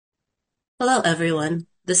Hello, everyone.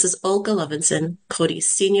 This is Olga Levinson, Coty's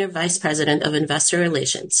Senior Vice President of Investor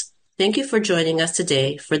Relations. Thank you for joining us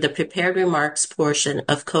today for the prepared remarks portion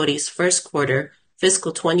of Coty's first quarter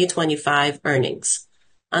fiscal 2025 earnings.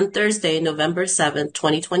 On Thursday, November 7,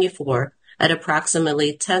 2024, at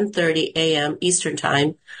approximately 10:30 a.m. Eastern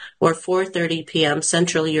Time or 4:30 p.m.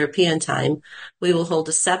 Central European Time, we will hold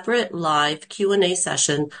a separate live Q&A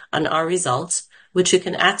session on our results, which you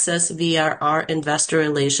can access via our Investor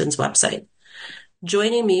Relations website.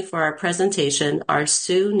 Joining me for our presentation are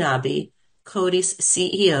Sue Nabi, Coty's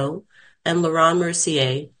CEO, and Laurent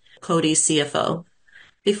Mercier, Coty's CFO.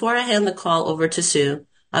 Before I hand the call over to Sue,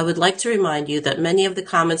 I would like to remind you that many of the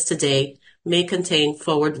comments today may contain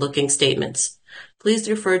forward-looking statements. Please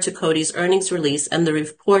refer to Coty's earnings release and the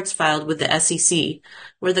reports filed with the SEC,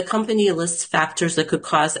 where the company lists factors that could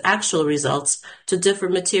cause actual results to differ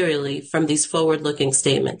materially from these forward-looking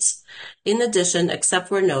statements. In addition,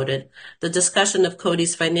 except where noted, the discussion of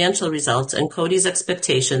Coty's financial results and Coty's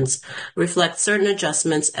expectations reflect certain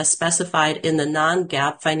adjustments as specified in the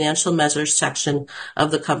non-GAAP financial measures section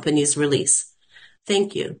of the company's release.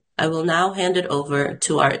 Thank you. I will now hand it over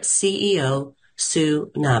to our CEO,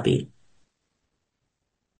 Sue Nabi.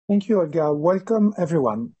 Thank you, Olga. Welcome,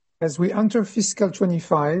 everyone. As we enter fiscal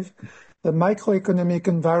 25, the macroeconomic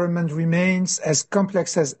environment remains as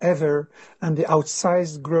complex as ever, and the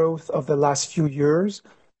outsized growth of the last few years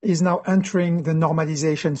is now entering the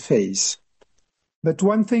normalization phase. But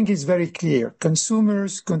one thing is very clear.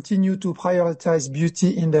 Consumers continue to prioritize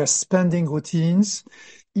beauty in their spending routines,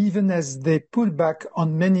 even as they pull back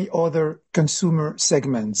on many other consumer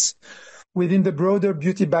segments. Within the broader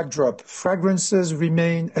beauty backdrop, fragrances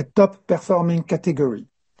remain a top-performing category.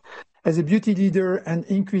 As a beauty leader and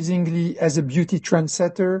increasingly as a beauty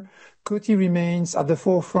trendsetter, Coty remains at the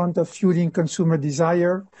forefront of fueling consumer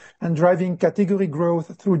desire and driving category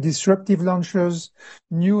growth through disruptive launches,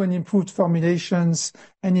 new and improved formulations,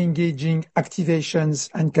 and engaging activations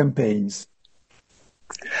and campaigns.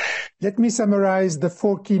 Let me summarize the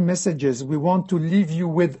 4 key messages we want to leave you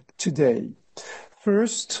with today.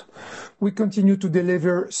 First, we continue to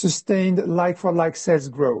deliver sustained like-for-like sales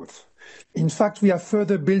growth. In fact, we are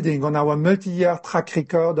further building on our multi-year track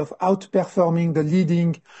record of outperforming the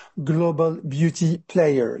leading global beauty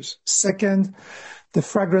players. Second, the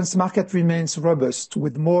fragrance market remains robust,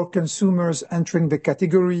 with more consumers entering the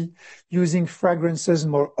category, using fragrances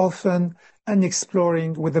more often, and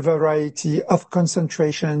exploring with a variety of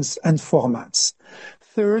concentrations and formats.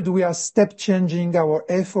 Third, we are step-changing our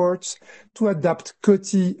efforts to adapt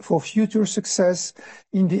Coty for future success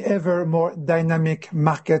in the ever more dynamic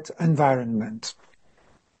market environment.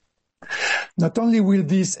 Not only will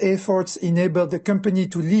these efforts enable the company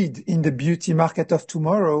to lead in the beauty market of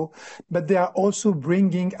tomorrow, but they are also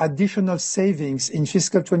bringing additional savings in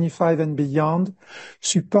fiscal 25 and beyond,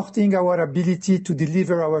 supporting our ability to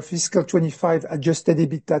deliver our fiscal 25 adjusted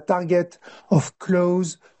EBITDA target of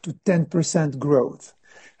close to 10% growth.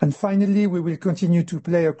 And finally, we will continue to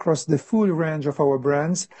play across the full range of our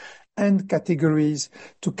brands and categories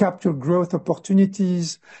to capture growth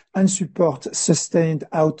opportunities and support sustained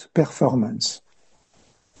outperformance.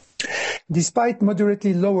 Despite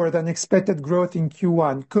moderately lower than expected growth in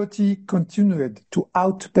Q1, Coty continued to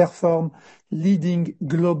outperform leading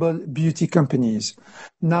global beauty companies.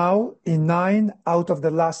 Now, in 9 out of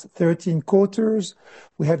the last 13 quarters,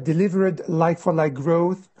 we have delivered like-for-like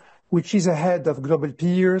growth, which is ahead of global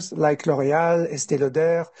peers like L'Oréal, Estée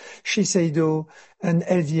Lauder, Shiseido, and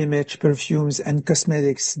LVMH Perfumes and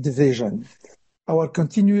Cosmetics division. Our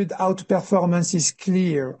continued outperformance is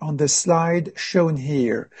clear on the slide shown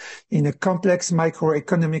here. In a complex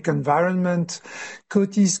microeconomic environment,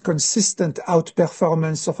 Coty's consistent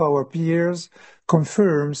outperformance of our peers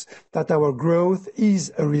confirms that our growth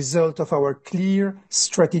is a result of our clear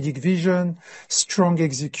strategic vision, strong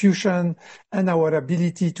execution, and our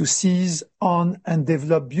ability to seize on and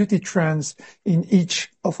develop beauty trends in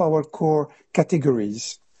each of our core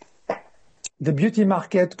categories. The beauty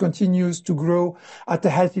market continues to grow at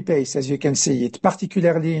a healthy pace, as you can see it,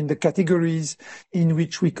 particularly in the categories in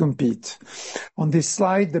which we compete. On this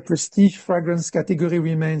slide, the prestige fragrance category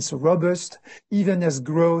remains robust, even as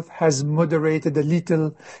growth has moderated a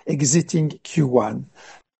little exiting Q1.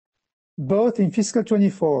 Both in fiscal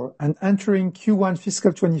 24 and entering Q1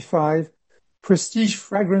 fiscal 25, prestige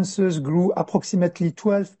fragrances grew approximately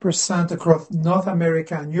 12% across North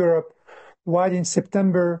America and Europe, while in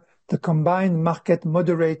September, the combined market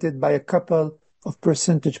moderated by a couple of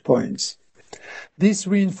percentage points. This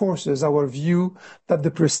reinforces our view that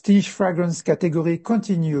the prestige fragrance category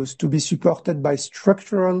continues to be supported by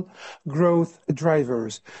structural growth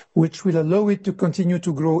drivers, which will allow it to continue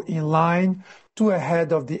to grow in line to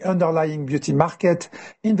ahead of the underlying beauty market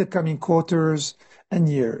in the coming quarters and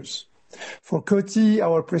years. For Coty,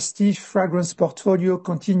 our prestige fragrance portfolio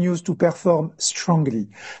continues to perform strongly,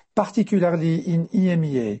 particularly in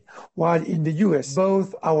EMEA, while in the US,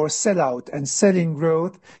 both our sell-out and sell-in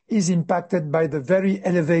growth is impacted by the very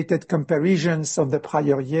elevated comparisons of the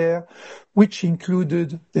prior year, which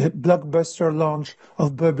included the blockbuster launch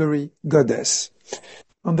of Burberry Goddess.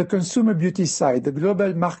 On the consumer beauty side, the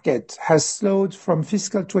global market has slowed from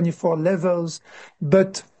fiscal 24 levels,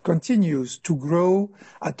 but continues to grow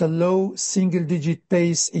at a low single-digit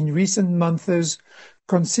pace in recent months,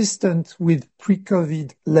 consistent with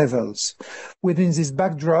pre-COVID levels. Within this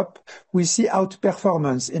backdrop, we see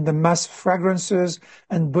outperformance in the mass fragrances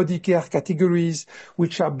and body care categories,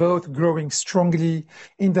 which are both growing strongly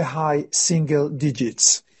in the high single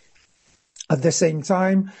digits. At the same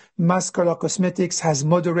time, mass color cosmetics has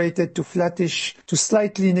moderated to flattish to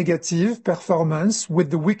slightly negative performance,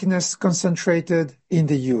 with the weakness concentrated in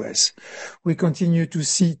the US. We continue to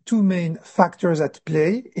see two main factors at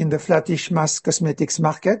play in the flattish mass cosmetics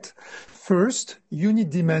market. First, unit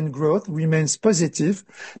demand growth remains positive,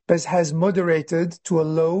 but has moderated to a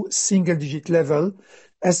low single-digit level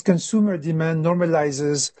as consumer demand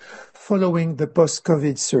normalizes following the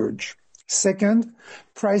post-COVID surge. Second,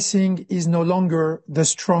 pricing is no longer the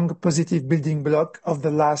strong positive building block of the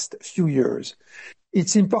last few years.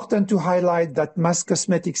 It's important to highlight that mass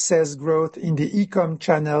cosmetic sales growth in the e-com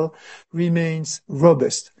channel remains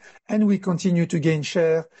robust, and we continue to gain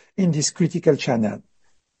share in this critical channel.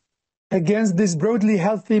 Against this broadly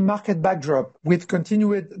healthy market backdrop, with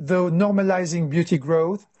continued though normalizing beauty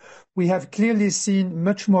growth, we have clearly seen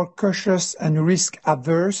much more cautious and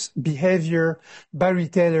risk-averse behavior by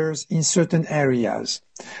retailers in certain areas.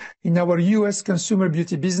 In our US consumer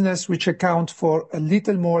beauty business, which account for a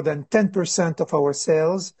little more than 10% of our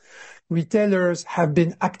sales, retailers have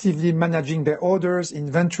been actively managing their orders,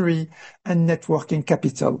 inventory, and net working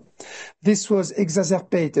capital. This was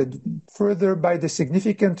exacerbated further by the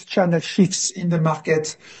significant channel shifts in the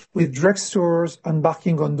market, with drugstores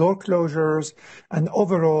embarking on door closures and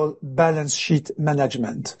overall balance sheet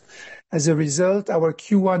management. As a result, our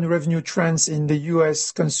Q1 revenue trends in the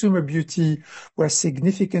US consumer beauty were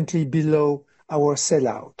significantly below our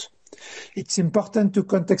sellout. It's important to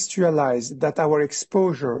contextualize that our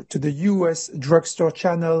exposure to the US drugstore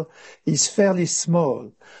channel is fairly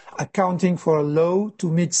small, accounting for a low to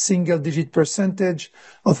mid-single-digit percentage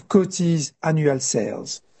of Coty's annual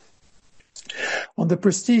sales. On the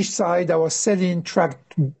prestige side, our sell-in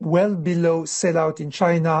tracked well below sellout in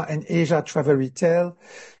China and Asia travel retail,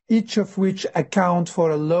 each of which account for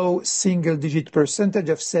a low single-digit percentage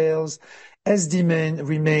of sales. As demand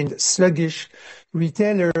remained sluggish,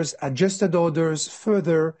 retailers adjusted orders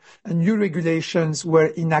further, and new regulations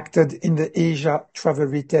were enacted in the Asia travel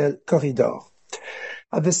retail corridor.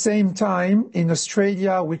 At the same time, in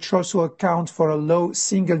Australia, which also accounts for a low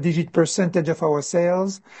single-digit percentage of our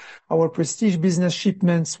sales, our prestige business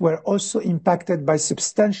shipments were also impacted by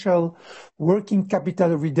substantial working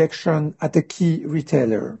capital reduction at a key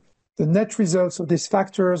retailer. The net results of these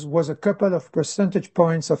factors was a couple of percentage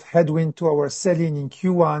points of headwind to our sell-in in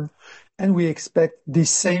Q1, and we expect these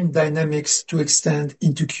same dynamics to extend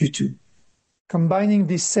into Q2. Combining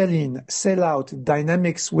these sell-in, sell-out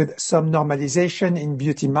dynamics with some normalization in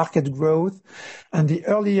beauty market growth and the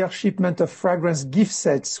earlier shipment of fragrance gift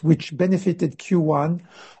sets which benefited Q1,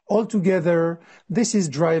 altogether, this is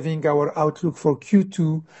driving our outlook for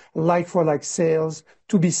Q2 like-for-like sales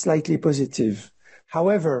to be slightly positive.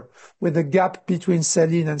 However, with a gap between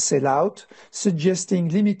sell-in and sell-out, suggesting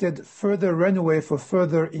limited further runway for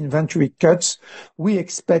further inventory cuts, we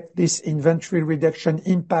expect this inventory reduction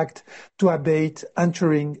impact to abate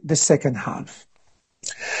entering the second half.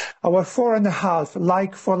 Our 4.5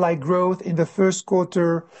 like-for-like growth in the first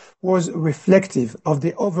quarter was reflective of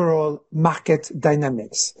the overall market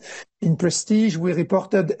dynamics. In prestige, we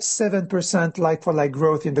reported 7% like-for-like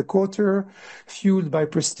growth in the quarter, fueled by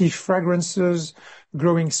prestige fragrances,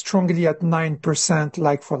 growing strongly at 9%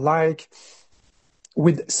 like-for-like,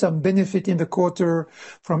 with some benefit in the quarter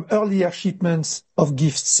from earlier shipments of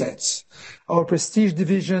gift sets. Our prestige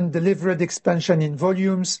division delivered expansion in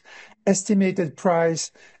volumes, estimated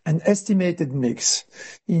price, and estimated mix.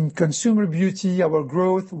 In consumer beauty, our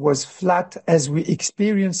growth was flat as we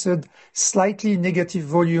experienced slightly negative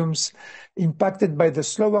volumes impacted by the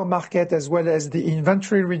slower market as well as the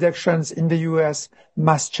inventory reductions in the US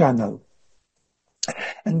mass channel.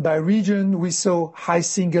 And by region, we saw high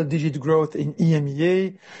single-digit growth in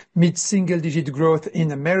EMEA, mid-single-digit growth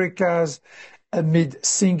in Americas, a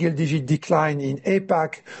mid-single-digit decline in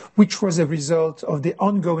APAC, which was a result of the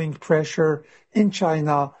ongoing pressure in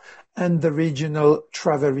China and the regional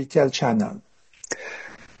travel retail channel.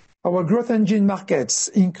 Our growth engine markets,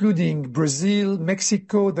 including Brazil,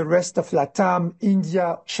 Mexico, the rest of LATAM,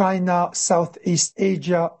 India, China, Southeast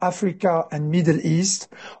Asia, Africa, and Middle East.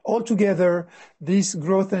 Altogether, these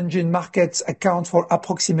growth engine markets account for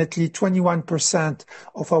approximately 21%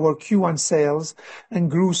 of our Q1 sales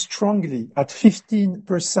and grew strongly at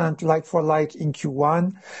 15% like-for-like in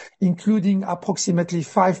Q1, including approximately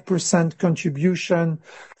 5% contribution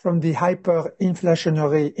from the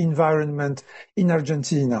hyperinflationary environment in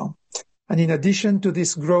Argentina. And in addition to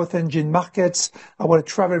these growth engine markets, our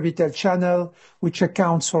travel retail channel, which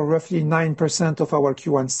accounts for roughly 9% of our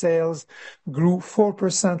Q1 sales, grew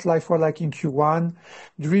 4% like-for-like in Q1,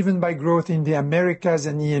 driven by growth in the Americas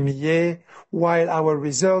and EMEA, while our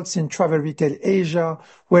results in travel retail Asia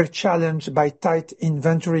were challenged by tight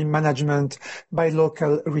inventory management by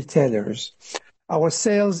local retailers. Our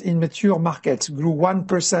sales in mature markets grew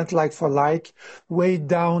 1% like-for-like, weighed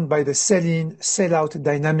down by the sell-in, sell-out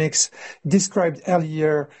dynamics described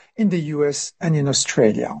earlier in the US and in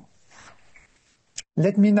Australia.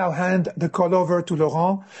 Let me now hand the call over to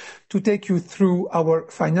Laurent to take you through our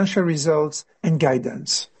financial results and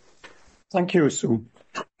guidance. Thank you, Sue.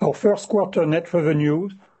 Our first quarter net revenue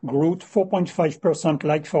grew 4.5%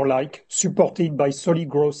 like-for-like, supported by solid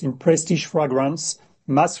growth in prestige fragrance,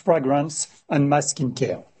 mass fragrance, and mass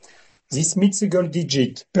skincare. This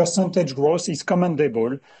mid-single-digit percentage growth is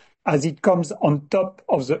commendable as it comes on top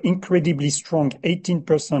of the incredibly strong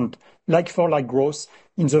 18% like-for-like growth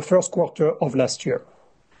in the first quarter of last year.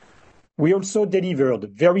 We also delivered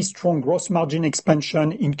very strong gross margin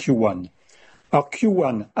expansion in Q1. Our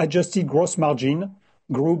Q1 adjusted gross margin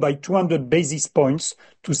grew by 200 basis points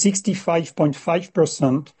to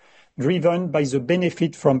 65.5%, driven by the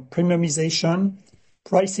benefit from premiumization,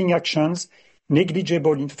 pricing actions,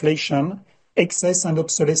 negligible inflation, excess and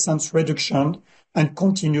obsolescence reduction, and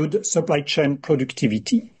continued supply chain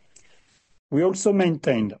productivity. We also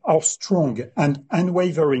maintained our strong and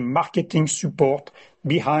unwavering marketing support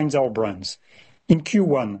behind our brands. In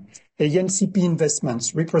Q1, A&CP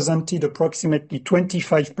investments represented approximately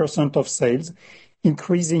 25% of sales,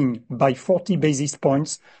 increasing by 40 basis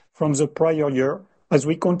points from the prior year as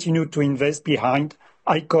we continue to invest behind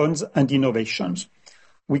icons and innovations.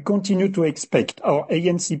 We continue to expect our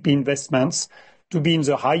A&CP investments to be in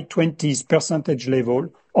the high 20s%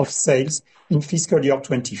 level of sales in fiscal year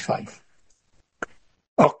 25.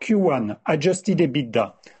 Our Q1 adjusted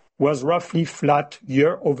EBITDA was roughly flat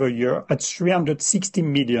year over year at $360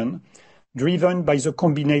 million, driven by the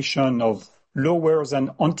combination of lower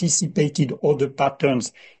than anticipated order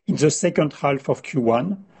patterns in the second half of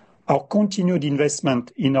Q1, our continued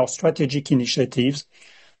investment in our strategic initiatives,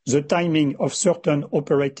 the timing of certain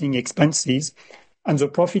operating expenses, and the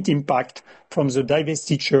profit impact from the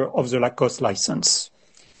divestiture of the Lacoste license.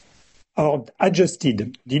 Our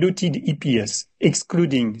adjusted diluted EPS,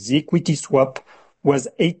 excluding the equity swap, was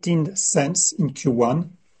 18 cents in Q1,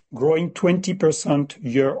 growing 20%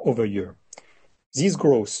 year over year. This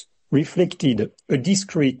growth reflected a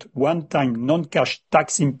discrete one-time non-cash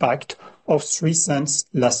tax impact of 3 cents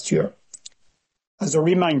last year. As a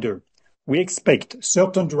reminder, we expect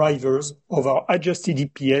certain drivers of our adjusted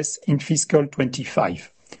EPS in fiscal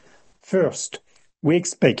 25. First, we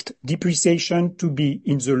expect depreciation to be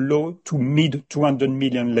in the low to mid $200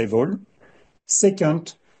 million level.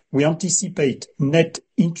 Second, we anticipate net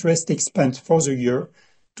interest expense for the year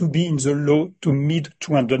to be in the low to mid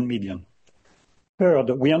 $200 million.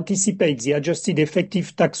 Third, we anticipate the adjusted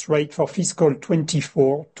effective tax rate for fiscal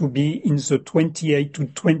 24 to be in the 28 to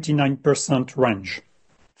 29% range.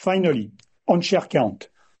 Finally, on share count,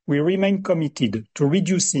 we remain committed to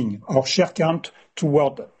reducing our share count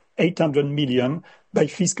toward 800 million by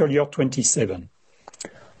fiscal year 27.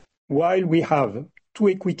 While we have 2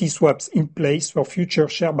 equity swaps in place for future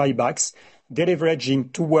share buybacks,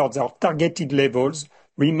 deleveraging towards our targeted levels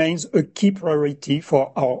remains a key priority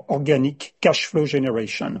for our organic cash flow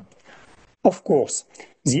generation. Of course,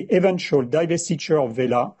 the eventual divestiture of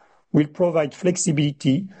Wella will provide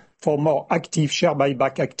flexibility for more active share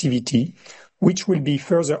buyback activity, which will be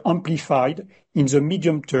further amplified in the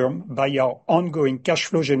medium term by our ongoing cash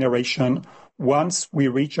flow generation once we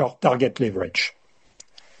reach our target leverage.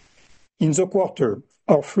 In the quarter,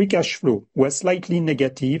 our free cash flow was slightly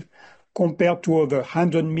negative compared to over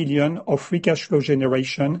 $100 million of free cash flow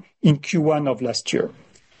generation in Q1 of last year.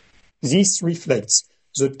 This reflects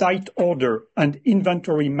the tight order and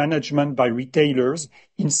inventory management by retailers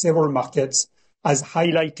in several markets, as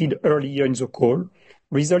highlighted earlier in the call,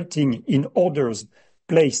 resulting in orders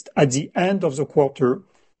placed at the end of the quarter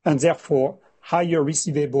and therefore higher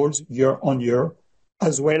receivables year-on-year,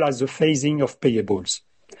 as well as the phasing of payables.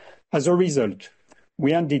 As a result,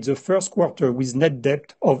 we ended the first quarter with net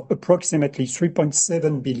debt of approximately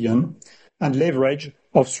 3.7 billion and leverage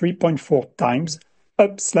of 3.4 times,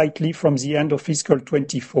 up slightly from the end of fiscal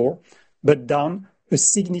 24, but down a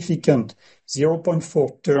significant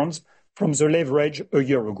 0.4 turns from the leverage a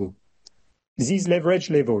year ago. These leverage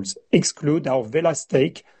levels exclude our Wella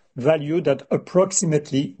stake, valued at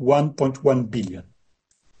approximately 1.1 billion.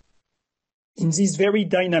 In this very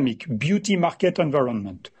dynamic beauty market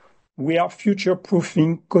environment, we are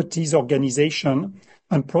future-proofing Coty's organization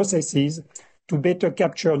and processes to better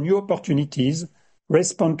capture new opportunities,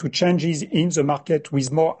 respond to changes in the market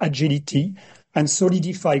with more agility, and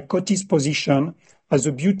solidify Coty's position as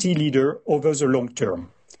a beauty leader over the long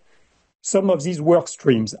term. Some of these work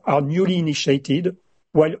streams are newly initiated,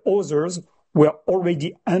 while others were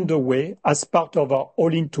already underway as part of our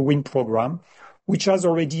All-in to Win program, which has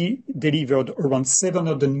already delivered around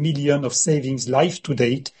 700 million of savings live to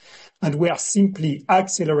date, and we are simply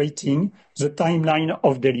accelerating the timeline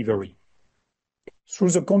of delivery.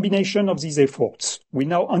 Through the combination of these efforts, we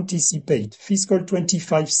now anticipate fiscal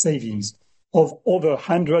 25 savings of over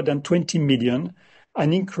 120 million,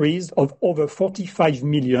 an increase of over 45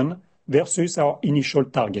 million versus our initial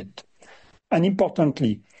target. And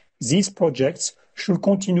importantly, these projects should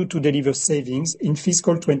continue to deliver savings in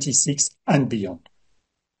fiscal 26 and beyond.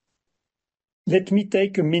 Let me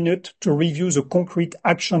take a minute to review the concrete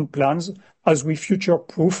action plans as we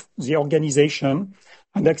future-proof the organization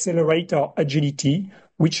and accelerate our agility,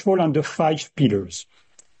 which fall under 5 pillars.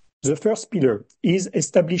 The first pillar is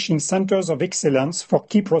establishing centers of excellence for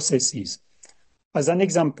key processes. As an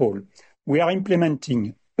example, we are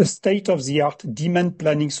implementing a state-of-the-art demand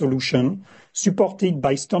planning solution supported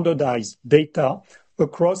by standardized data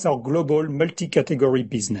across our global multi-category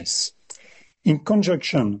business. In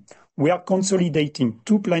conjunction, we are consolidating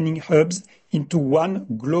 2 planning hubs into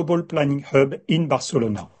 1 global planning hub in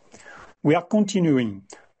Barcelona. We are continuing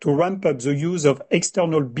to ramp up the use of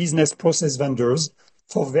external business process vendors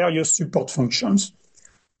for various support functions.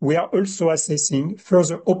 We are also assessing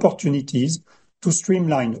further opportunities to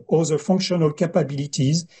streamline other functional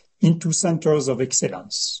capabilities into centers of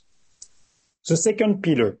excellence. The second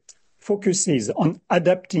pillar focuses on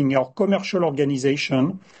adapting our commercial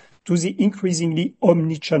organization to the increasingly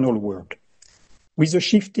omni-channel world. With the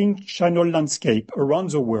shifting channel landscape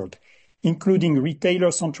around the world, including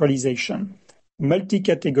retailer centralization,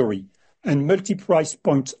 multi-category and multi-price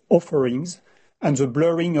point offerings, and the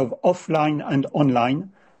blurring of offline and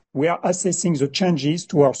online, we are assessing the changes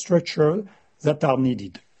to our structure that are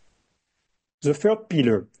needed. The third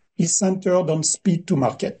pillar is centered on speed to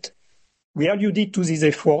market. We alluded to this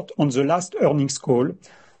effort on the last earnings call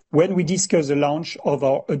when we discussed the launch of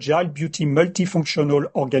our Agile Beauty Multifunctional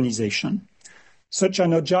Organization. Such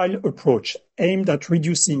an agile approach aimed at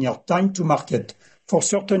reducing our time to market for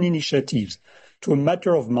certain initiatives to a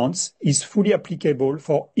matter of months is fully applicable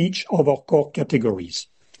for each of our core categories.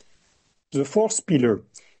 The fourth pillar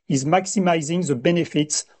is maximizing the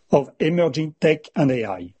benefits of emerging tech and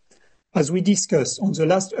AI. As we discussed on the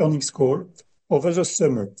last earnings call, over the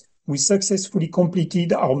summer, we successfully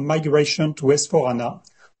completed our migration to S4HANA,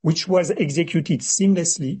 which was executed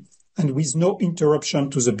seamlessly and with no interruption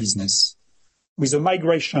to the business. With the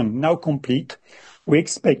migration now complete, we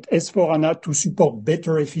expect S4HANA to support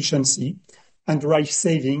better efficiency and drive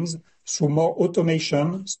savings through more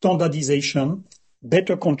automation, standardization,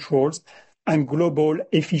 better controls, and global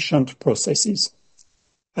efficient processes.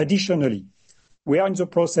 Additionally, we are in the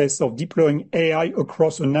process of deploying AI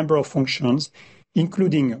across a number of functions,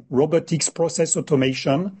 including robotics process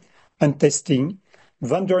automation and testing,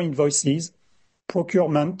 vendor invoices,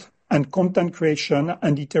 procurement, and content creation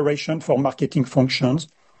and iteration for marketing functions,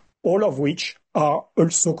 all of which are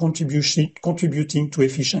also contributing to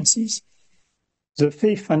efficiencies. The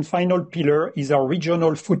fifth and final pillar is our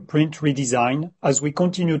regional footprint redesign as we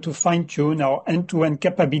continue to fine-tune our end-to-end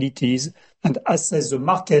capabilities and assess the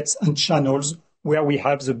markets and channels where we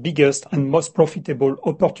have the biggest and most profitable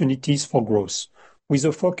opportunities for growth, with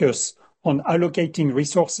a focus on allocating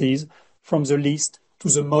resources from the least to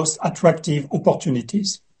the most attractive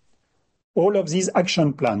opportunities. All of these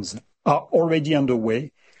action plans are already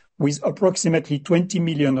underway, with approximately 20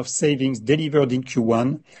 million of savings delivered in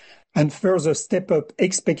Q1 and further step-up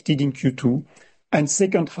expected in Q2 and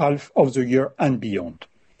second half of the year and beyond.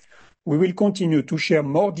 We will continue to share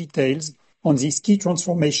more details on these key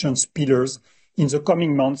transformation pillars in the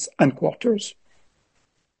coming months and quarters.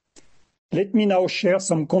 Let me now share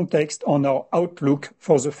some context on our outlook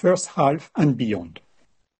for the first half and beyond.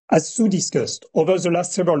 As Sue discussed, over the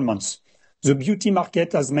last several months, the beauty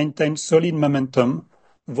market has maintained solid momentum,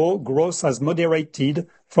 though growth has moderated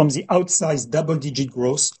from the outsized double-digit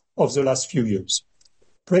growth of the last few years.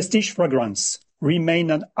 Prestige fragrance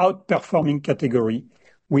remain an outperforming category,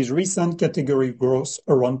 with recent category growth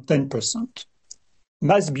around 10%.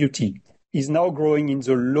 Mass beauty is now growing in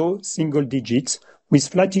the low single digits, with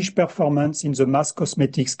flattish performance in the mass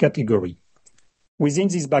cosmetics category. Within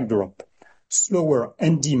this backdrop, slower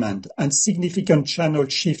end demand and significant channel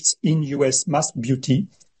shifts in US mass beauty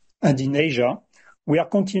and in Asia, we are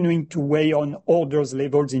continuing to weigh on orders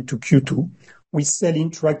levels into Q2, with sell-in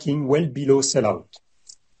tracking well below sell-out.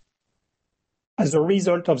 As a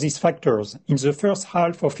result of these factors, in the first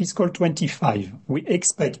half of fiscal 25, we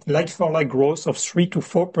expect like-for-like growth of 3 to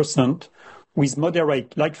 4%, with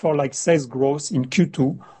moderate like-for-like sales growth in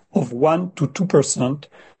Q2 of 1 to 2%,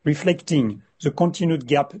 reflecting the continued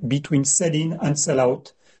gap between sell-in and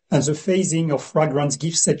sell-out and the phasing of fragrance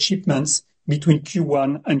gift set shipments between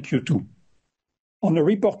Q1 and Q2. On a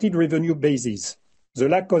reported revenue basis, the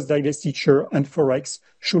Lacoste divestiture and Forex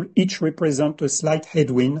should each represent a slight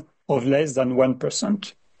headwind of less than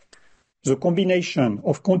 1%. The combination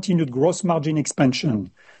of continued gross margin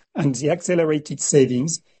expansion and the accelerated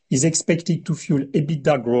savings is expected to fuel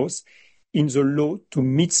EBITDA growth in the low to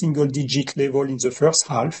mid-single-digit level in the first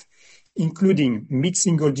half, including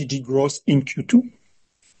mid-single-digit growth in Q2.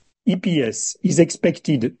 EPS is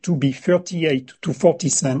expected to be 38 to 40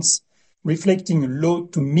 cents, reflecting low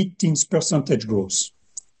to mid-teens percentage growth.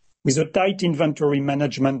 With a tight inventory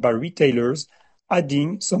management by retailers,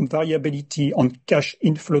 adding some variability on cash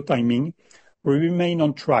inflow timing, we remain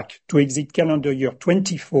on track to exit calendar year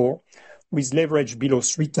 24 with leverage below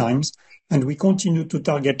 3 times, and we continue to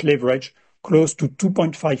target leverage close to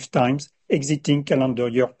 2.5 times exiting calendar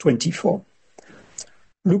year 24.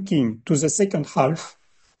 Looking to the second half,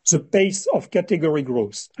 the pace of category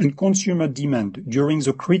growth and consumer demand during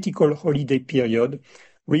the critical holiday period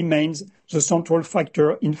remains the central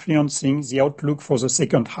factor influencing the outlook for the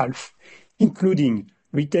second half, including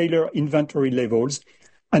retailer inventory levels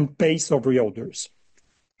and pace of reorders.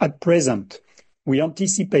 At present, we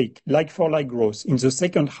anticipate like-for-like growth in the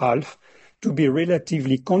second half to be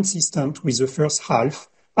relatively consistent with the first half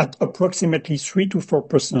at approximately 3 to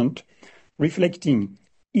 4%, reflecting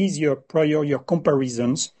easier prior year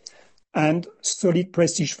comparisons and solid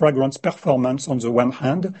prestige fragrance performance on the one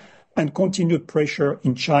hand, and continued pressure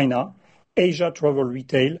in China, Asia travel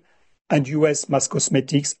retail, and US mass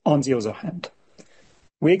cosmetics on the other hand.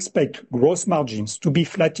 We expect gross margins to be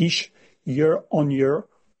flattish year on year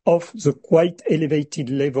off the quite elevated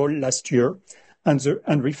level last year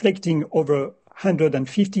and reflecting over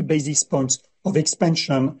 150 basis points of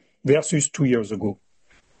expansion versus 2 years ago.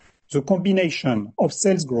 The combination of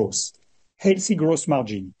sales growth, healthy gross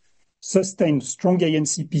margin, sustained strong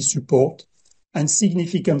ANCP support, and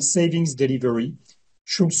significant savings delivery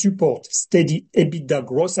should support steady EBITDA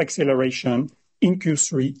growth acceleration in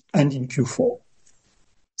Q3 and in Q4.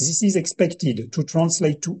 This is expected to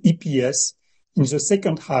translate to EPS in the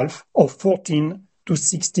second half of 14 to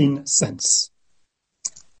 16 cents.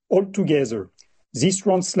 Altogether, this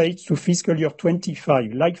translates to fiscal year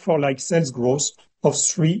 25 like-for-like sales growth of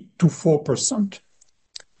 3 to 4%.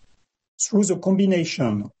 Through the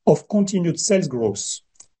combination of continued sales growth,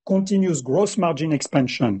 continuous gross margin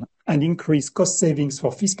expansion, and increased cost savings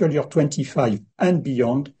for fiscal year 25 and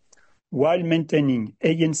beyond, while maintaining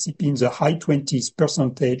ANCP in the high 20s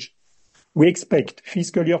percentage, we expect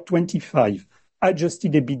fiscal year 25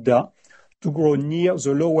 adjusted EBITDA to grow near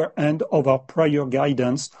the lower end of our prior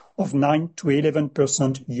guidance of 9 to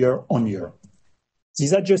 11% year on year.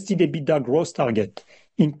 This adjusted EBITDA growth target,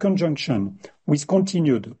 in conjunction with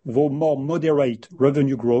continued, though more moderate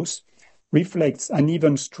revenue growth, reflects an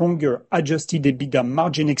even stronger adjusted EBITDA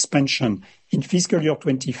margin expansion in fiscal year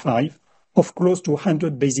 25 of close to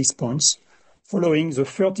 100 basis points, following the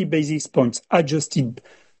 30 basis points adjusted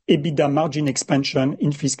EBITDA margin expansion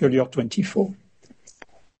in fiscal year 24.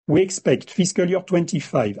 We expect fiscal year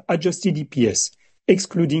 25 adjusted EPS,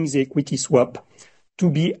 excluding the equity swap, to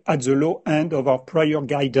be at the low end of our prior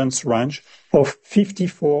guidance range of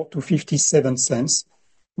 54 to 57 cents,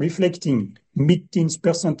 reflecting mid-teens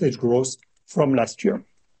percentage growth from last year.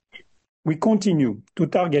 We continue to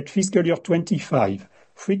target fiscal year 25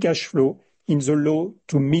 free cash flow in the low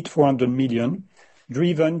to mid $400 million,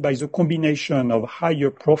 driven by the combination of higher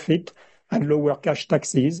profit and lower cash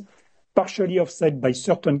taxes, partially offset by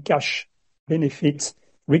certain cash benefits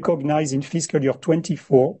recognized in fiscal year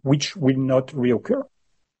 24, which will not reoccur.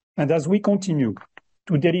 And as we continue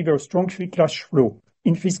to deliver strong free cash flow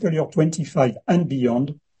in fiscal year 25 and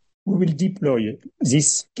beyond, we will deploy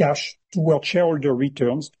this cash toward shareholder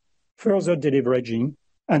returns, further deleveraging,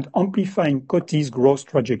 and amplifying Coty's growth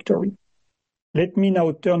trajectory. Let me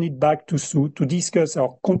now turn it back to Sue to discuss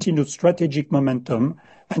our continued strategic momentum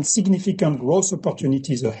and significant growth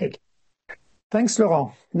opportunities ahead. Thanks,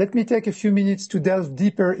 Laurent. Let me take a few minutes to delve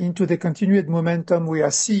deeper into the continued momentum we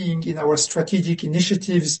are seeing in our strategic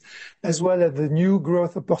initiatives, as well as the new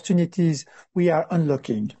growth opportunities we are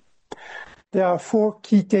unlocking. There are 4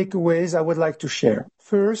 key takeaways I would like to share.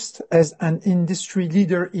 First, as an industry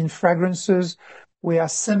leader in fragrances, we are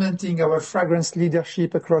cementing our fragrance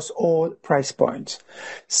leadership across all price points.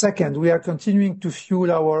 Second, we are continuing to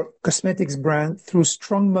fuel our cosmetics brand through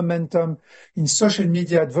strong momentum in social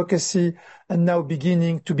media advocacy and now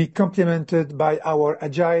beginning to be complemented by our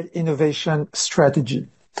agile innovation strategy.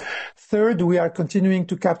 Third, we are continuing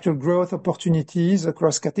to capture growth opportunities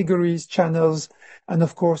across categories, channels, and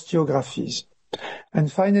of course, geographies. And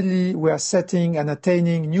finally, we are setting and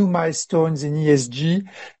attaining new milestones in ESG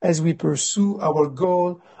as we pursue our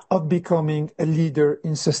goal of becoming a leader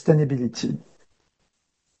in sustainability.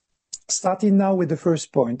 Starting now with the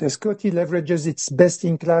first point, as Coty leverages its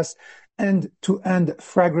best-in-class end-to-end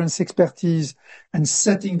fragrance expertise and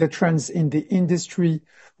setting the trends in the industry,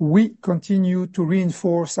 we continue to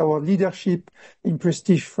reinforce our leadership in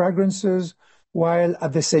prestige fragrances, while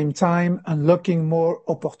at the same time unlocking more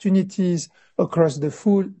opportunities across the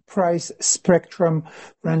full price spectrum,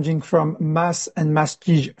 ranging from mass and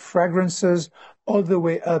masstige fragrances all the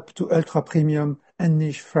way up to ultra-premium and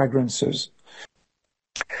niche fragrances.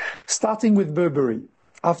 Starting with Burberry.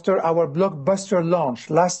 After our blockbuster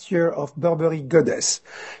launch last year of Burberry Goddess,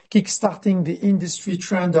 kickstarting the industry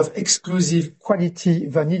trend of exclusive quality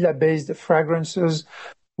vanilla-based fragrances,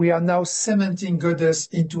 we are now cementing Goddess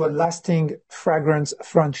into a lasting fragrance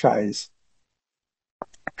franchise.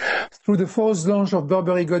 Through the fourth launch of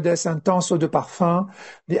Burberry Goddess Intense Eau de Parfum,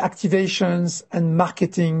 the activations and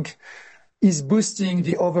marketing is boosting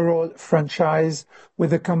the overall franchise, with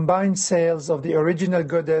the combined sales of the original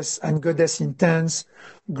Goddess and Goddess Intense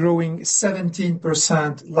growing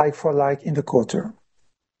 17% like-for-like in the quarter.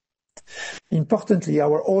 Importantly,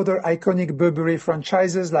 our other iconic Burberry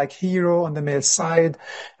franchises like Hero on the male side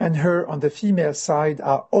and Her on the female side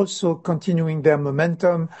are also continuing their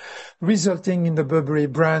momentum, resulting in the Burberry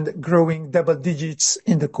brand growing double digits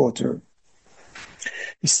in the quarter.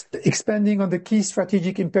 Expanding on the key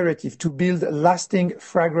strategic imperative to build lasting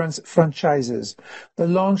fragrance franchises, the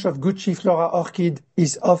launch of Gucci Flora Orchid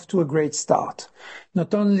is off to a great start.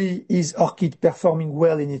 Not only is Orchid performing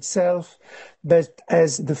well in itself, but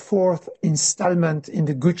as the fourth installment in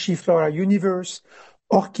the Gucci Flora universe,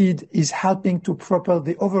 Orchid is helping to propel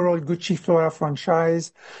the overall Gucci Flora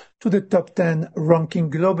franchise to the top 10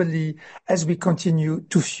 ranking globally as we continue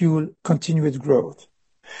to fuel continued growth.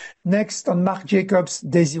 Next, on Marc Jacobs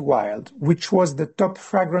Daisy Wild, which was the top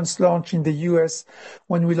fragrance launch in the US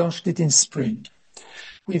when we launched it in spring.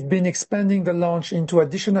 We've been expanding the launch into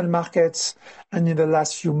additional markets, and in the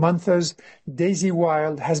last few months, Daisy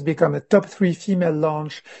Wild has become a top 3 female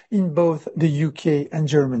launch in both the UK and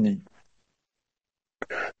Germany.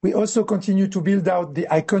 We also continue to build out the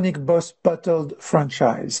iconic Boss Bottled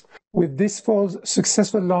franchise. With this fall's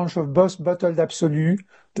successful launch of Boss Bottled Absolu,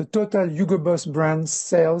 the total Hugo Boss brand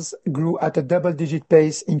sales grew at a double-digit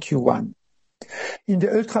pace in Q1. In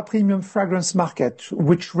the ultra-premium fragrance market,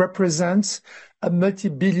 which represents a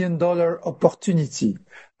multi-billion-dollar opportunity,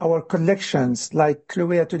 our collections like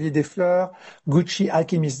Chloé Atelier des Fleurs, Gucci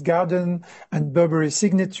Alchemist Garden, and Burberry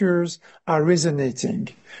Signatures are resonating.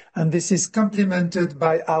 And this is complemented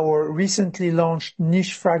by our recently launched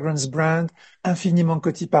niche fragrance brand, Infiniment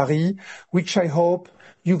Coty Paris, which I hope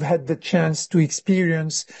you've had the chance to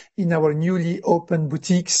experience in our newly opened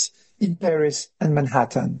boutiques in Paris and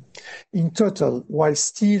Manhattan. In total, while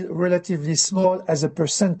still relatively small as a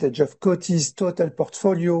percentage of Coty's total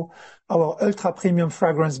portfolio, our ultra-premium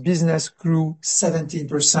fragrance business grew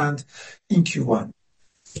 17% in Q1.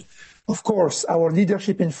 Of course, our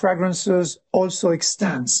leadership in fragrances also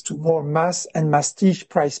extends to more mass and masstige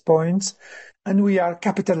price points, and we are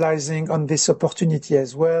capitalizing on this opportunity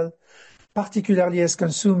as well, particularly as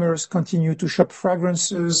consumers continue to shop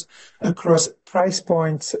fragrances across price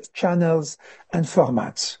points, channels, and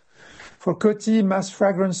formats. For Coty, mass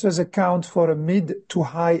fragrances account for a mid to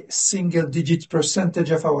high single-digit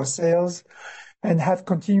percentage of our sales and have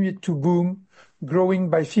continued to boom, growing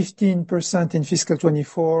by 15% in fiscal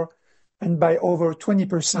 24 and by over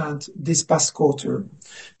 20% this past quarter.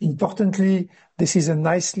 Importantly, This is a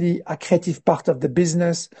nicely accretive part of the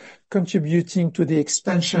business, contributing to the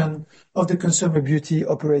expansion of the consumer beauty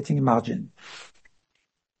operating margin.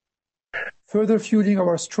 Further fueling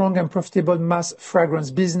our strong and profitable mass fragrance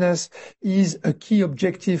business is a key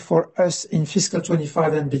objective for us in fiscal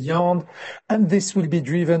 25 and beyond, and this will be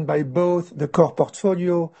driven by both the core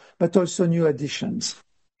portfolio but also new additions.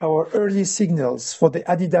 Our early signals for the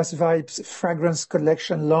Adidas Vibes fragrance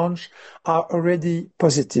collection launch are already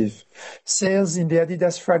positive. Sales in the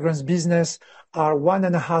Adidas fragrance business are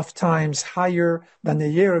 1.5 times higher than a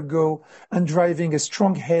year ago and driving a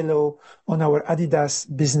strong halo on our Adidas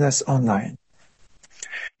business online.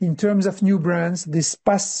 In terms of new brands, this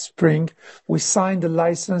past spring, we signed a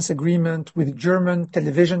license agreement with German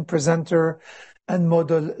television presenter and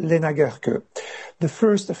model Lena Gerke. The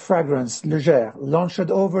first fragrance, Légère, launched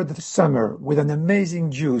over the summer with an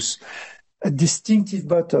amazing juice, a distinctive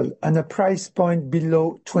bottle, and a price point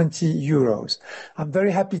below 20 euros. I'm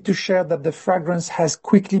very happy to share that the fragrance has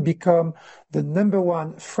quickly become the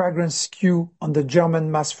 #1 fragrance SKU on the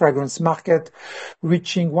German mass fragrance market,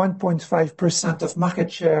 reaching 1.5% of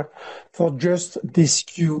market share for just this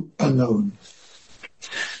SKU alone.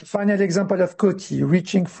 The final example of Coty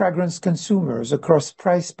reaching fragrance consumers across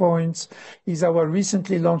price points is our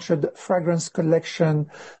recently launched fragrance collection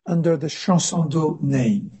under the Chanson d'Eau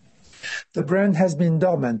name. The brand has been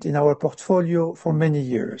dormant in our portfolio for many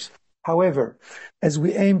years. However, as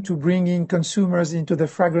we aim to bring in consumers into the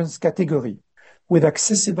fragrance category with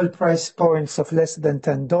accessible price points of less than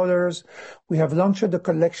 $10, we have launched a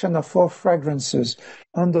collection of 4 fragrances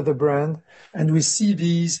under the brand, and we see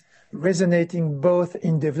these resonating both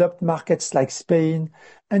in developed markets like Spain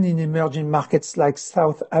and in emerging markets like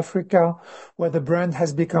South Africa, where the brand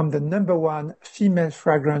has become the #1 female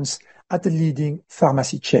fragrance at a leading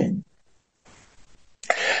pharmacy chain.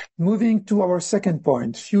 Moving to our second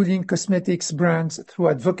point, fueling cosmetics brands through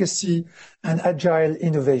advocacy and agile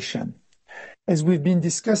innovation. As we've been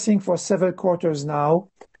discussing for several quarters now,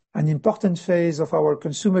 an important phase of our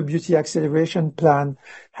consumer beauty acceleration plan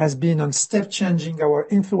has been on step-changing our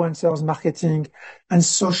influencers marketing and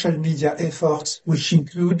social media efforts, which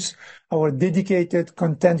includes our dedicated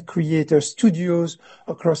content creator studios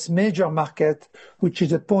across major markets, which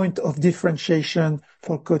is a point of differentiation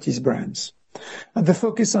for Coty's brands. And the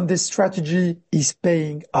focus on this strategy is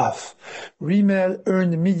paying off. Rimmel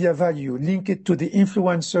earned media value linked to the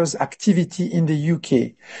influencers' activity in the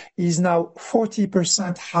UK is now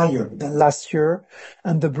 40% higher than last year,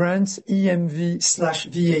 and the brand's EMV/VIT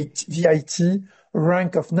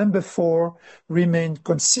rank of #4 remained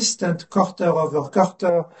consistent quarter over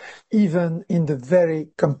quarter, even in the very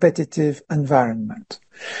competitive environment.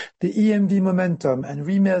 The EMV momentum and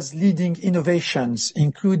Rimmel's leading innovations,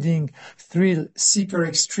 including Thrill Seeker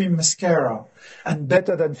Extreme Mascara and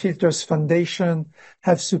Better Than Filters Foundation,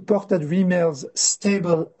 have supported Rimmel's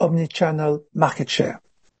stable omnichannel market share.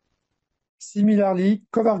 Similarly,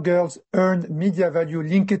 CoverGirl's earned media value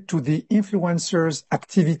linked to the influencers'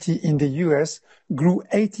 activity in the US grew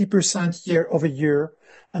 80% year over year,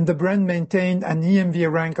 and the brand maintained an EMV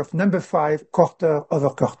rank of #5 quarter over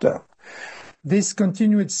quarter. This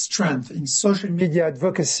continued strength in social media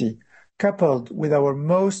advocacy, coupled with our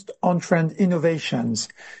most on-trend innovations,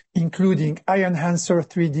 including Eye Enhancer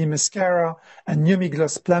 3D Mascara and Yummy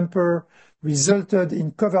Gloss Plumper, resulted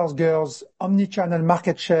in CoverGirl's omnichannel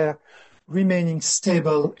market share remaining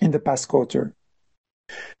stable in the past quarter.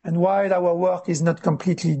 And while our work is not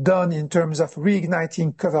completely done in terms of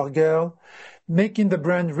reigniting CoverGirl, making the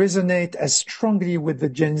brand resonate as strongly with the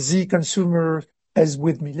Gen Z consumer as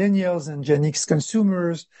with millennials and Gen X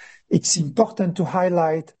consumers, it's important to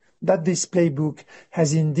highlight that this playbook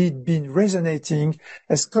has indeed been resonating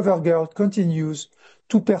as CoverGirl continues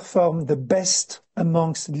to perform the best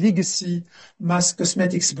amongst legacy mass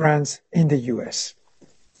cosmetics brands in the US.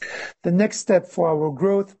 The next step for our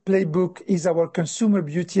growth playbook is our consumer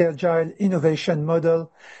beauty agile innovation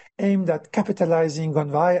model aimed at capitalizing on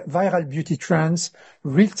viral beauty trends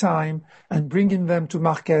real-time and bringing them to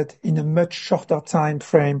market in a much shorter time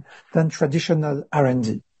frame than traditional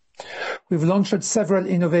R&D. We've launched several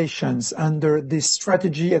innovations under this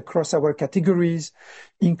strategy across our categories,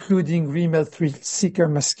 including Rimmel Thrill Seeker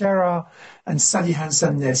Mascara and Sally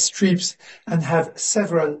Hansen Nail Strips, and have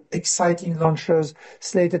several exciting launches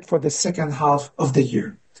slated for the second half of the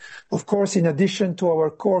year. Of course, in addition to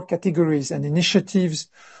our core categories and initiatives,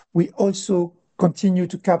 we also continue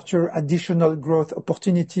to capture additional growth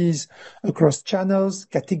opportunities across channels,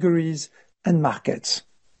 categories, and markets.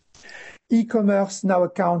 E-commerce now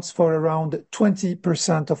accounts for around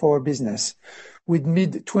 20% of our business, with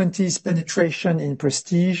mid-20s penetration in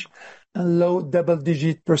prestige and low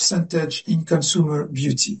double-digit percentage in consumer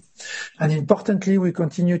beauty. And importantly, we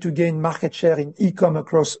continue to gain market share in e-com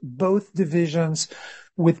across both divisions,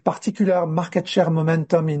 with particular market share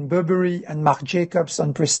momentum in Burberry and Marc Jacobs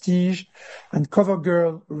on prestige, and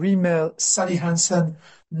CoverGirl, Rimmel, Sally Hansen,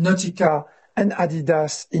 Nautica, and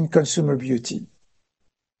Adidas in consumer beauty.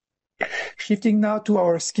 Shifting now to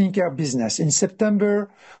our skincare business. In September,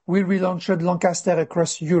 we relaunched Lancaster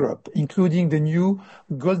across Europe, including the new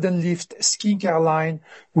Golden Lift skincare line,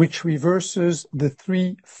 which reverses the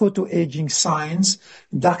 3 photo-aging signs: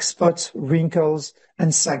 dark spots, wrinkles,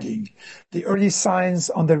 and sagging. The early signs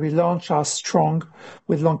on the relaunch are strong,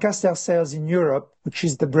 with Lancaster sales in Europe, which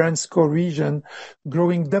is the brand's core region,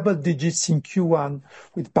 growing double digits in Q1,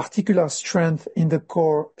 with particular strength in the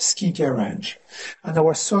core skincare range. And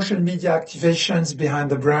our social media activations behind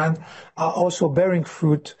the brand are also bearing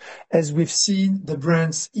fruit, as we've seen the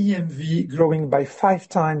brand's EMV growing by 5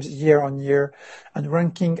 times year on year and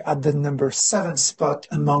ranking at the number 7 spot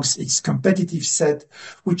amongst its competitive set,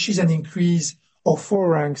 which is an increase of 4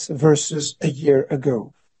 ranks versus a year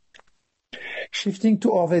ago. Shifting to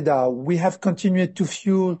Orveda, we have continued to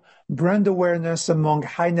fuel brand awareness among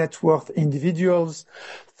high net worth individuals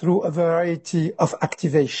through a variety of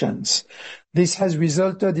activations. This has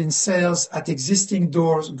resulted in sales at existing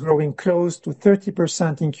doors growing close to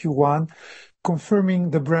 30% in Q1, confirming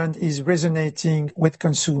the brand is resonating with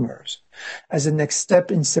consumers. As a next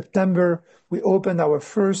step, in September, we opened our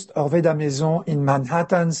first Orveda Maison in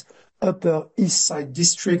Manhattan's Upper East Side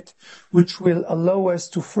district, which will allow us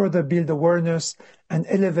to further build awareness and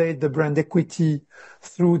elevate the brand equity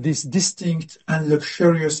through this distinct and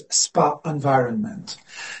luxurious spa environment.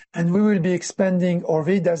 And we will be expanding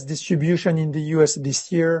Orveda's distribution in the US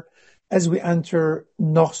this year as we enter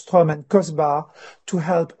Nordstrom and Cosba to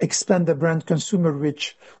help expand the brand consumer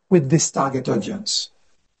reach with this target audience.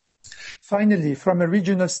 Finally, from a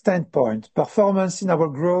regional standpoint, performance in our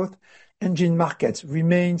growth engine markets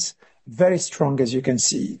remains very strong, as you can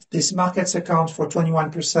see. These markets account for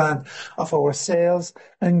 21% of our sales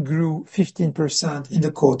and grew 15% in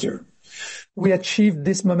the quarter. We achieved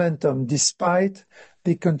this momentum despite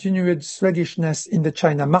the continued sluggishness in the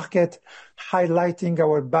China market, highlighting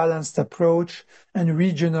our balanced approach and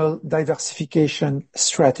regional diversification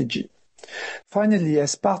strategy. Finally,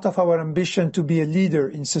 as part of our ambition to be a leader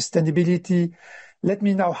in sustainability, let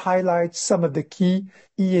me now highlight some of the key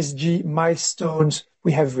ESG milestones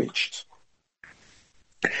we have reached.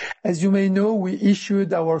 As you may know, we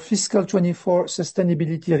issued our fiscal 24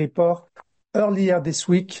 sustainability report earlier this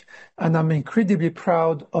week, and I'm incredibly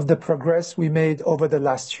proud of the progress we made over the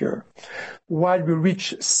last year. While we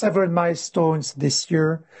reached several milestones this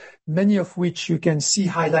year, many of which you can see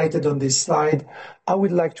highlighted on this slide, I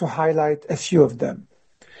would like to highlight a few of them.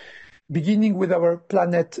 Beginning with our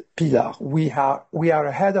planet pillar, we are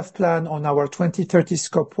ahead of plan on our 2030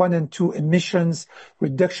 Scope 1 and 2 emissions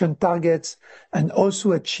reduction targets, and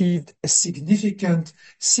also achieved a significant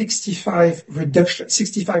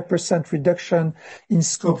 65% reduction in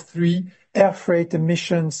Scope 3 air freight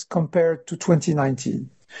emissions compared to 2019.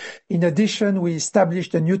 In addition, we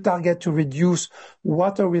established a new target to reduce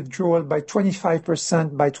water withdrawal by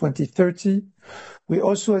 25% by 2030. We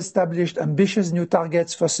also established ambitious new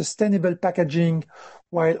targets for sustainable packaging,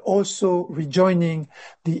 while also rejoining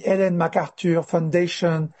the Ellen MacArthur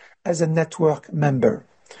Foundation as a network member.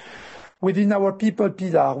 Within our people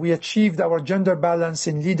pillar, we achieved our gender balance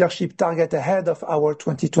in leadership target ahead of our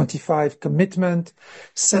 2025 commitment.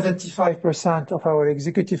 75% of our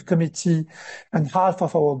executive committee and half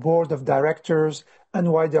of our board of directors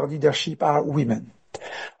and wider leadership are women.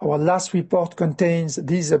 Our last report contains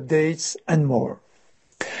these updates and more.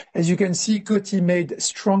 As you can see, Coty made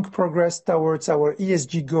strong progress towards our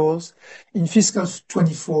ESG goals in fiscal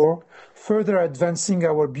 24, further advancing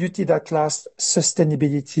our Beauty That Lasts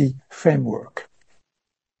sustainability framework.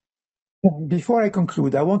 Before I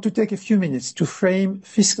conclude, I want to take a few minutes to frame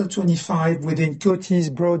fiscal 25 within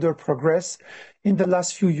Coty's broader progress in the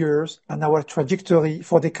last few years and our trajectory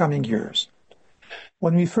for the coming years.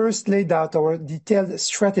 When we first laid out our detailed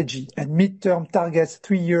strategy and midterm targets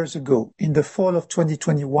 3 years ago in the fall of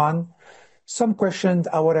 2021, some questioned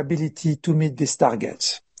our ability to meet these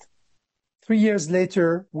targets. 3 years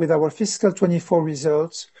later, with our fiscal 24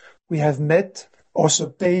 results, we have met or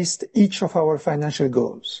surpassed each of our financial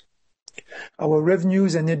goals. Our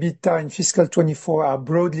revenues and EBITDA in fiscal 24 are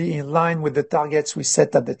broadly in line with the targets we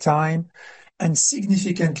set at the time, and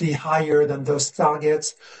significantly higher than those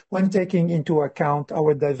targets when taking into account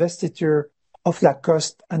our divestiture of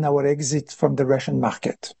Lacoste and our exit from the Russian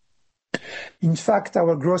market. In fact,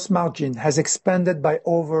 our gross margin has expanded by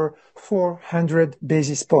over 400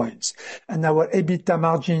 basis points, and our EBITDA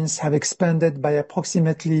margins have expanded by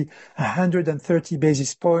approximately 130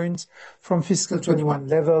 basis points from fiscal 21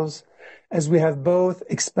 levels, as we have both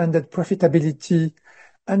expanded profitability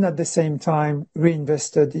and at the same time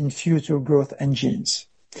reinvested in future growth engines.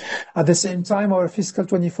 At the same time, our fiscal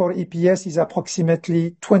 24 EPS is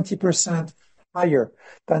approximately 20% higher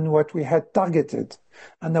than what we had targeted,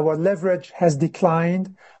 and our leverage has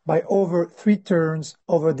declined by over 3 turns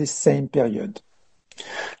over this same period.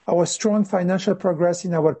 Our strong financial progress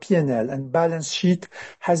in our P&L and balance sheet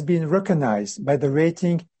has been recognized by the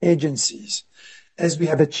rating agencies, as we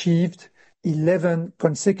have achieved 11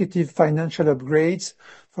 consecutive financial upgrades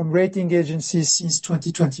from rating agencies since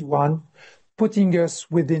 2021, putting us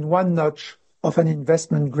within one notch of an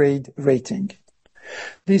investment-grade rating.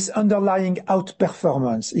 This underlying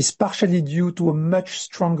outperformance is partially due to a much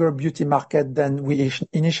stronger beauty market than we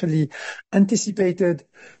initially anticipated,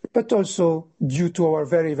 but also due to our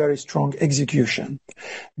very, very strong execution.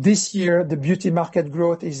 This year, the beauty market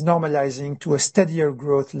growth is normalizing to a steadier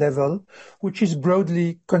growth level, which is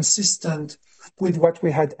broadly consistent with what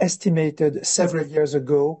we had estimated several years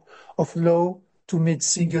ago of low to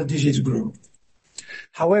mid-single-digit growth.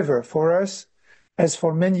 However, for us, as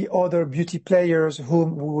for many other beauty players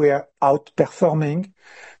whom we are outperforming,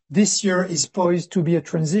 this year is poised to be a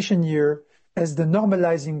transition year as the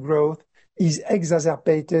normalizing growth is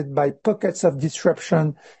exacerbated by pockets of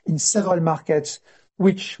disruption in several markets,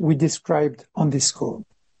 which we described on this call.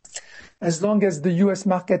 As long as the US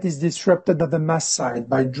market is disrupted on the mass side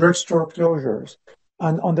by drugstore closures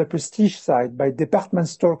and on the prestige side by department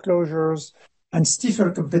store closures and stiffer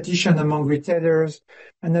competition among retailers,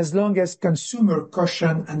 and as long as consumer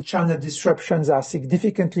caution and China disruptions are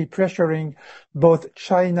significantly pressuring both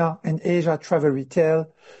China and Asia travel retail,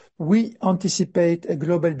 we anticipate a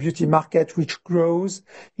global beauty market which grows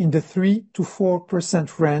in the 3 to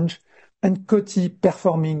 4% range, and Coty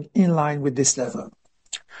performing in line with this level.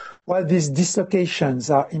 While these dislocations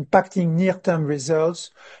are impacting near-term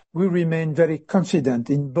results, we remain very confident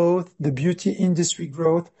in both the beauty industry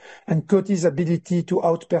growth and Coty's ability to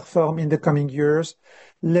outperform in the coming years,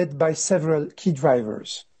 led by several key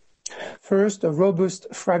drivers. First, a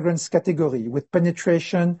robust fragrance category with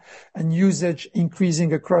penetration and usage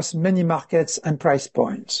increasing across many markets and price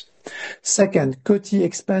points. Second, Coty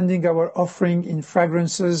expanding our offering in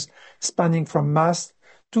fragrances spanning from mass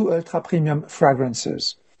to ultra-premium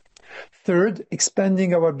fragrances. Third,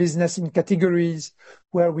 expanding our business in categories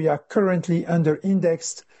where we are currently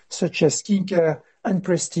under-indexed, such as skincare and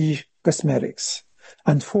prestige cosmetics.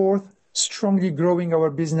 And fourth, strongly growing our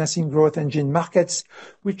business in growth engine markets,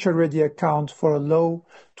 which already account for a low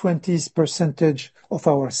 20s% of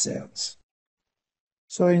our sales.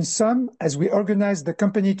 So in sum, as we organize the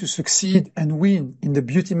company to succeed and win in the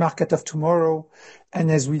beauty market of tomorrow,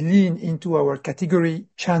 and as we lean into our category,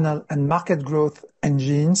 channel, and market growth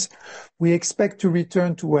engines, we expect to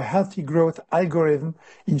return to a healthy growth algorithm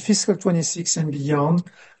in fiscal 26 and beyond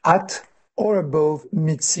at or above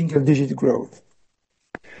mid-single-digit growth.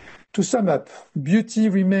 To sum up, beauty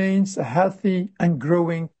remains a healthy and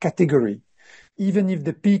growing category, even if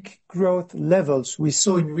the peak growth levels we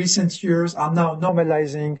saw in recent years are now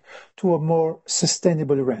normalizing to a more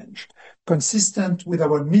sustainable range, consistent with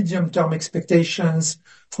our medium-term expectations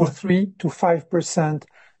for 3 to 5%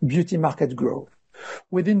 beauty market growth.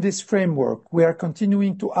 Within this framework, we are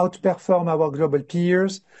continuing to outperform our global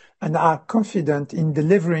peers and are confident in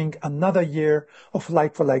delivering another year of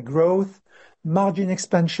like-for-like growth, margin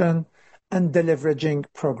expansion, and deleveraging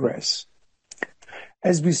progress.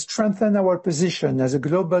 As we strengthen our position as a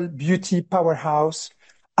global beauty powerhouse,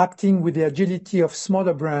 acting with the agility of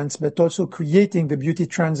smaller brands, but also creating the beauty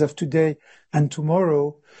trends of today and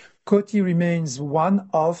tomorrow, Coty remains one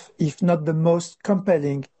of, if not the most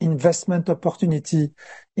compelling investment opportunity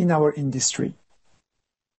in our industry.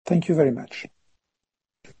 Thank you very much.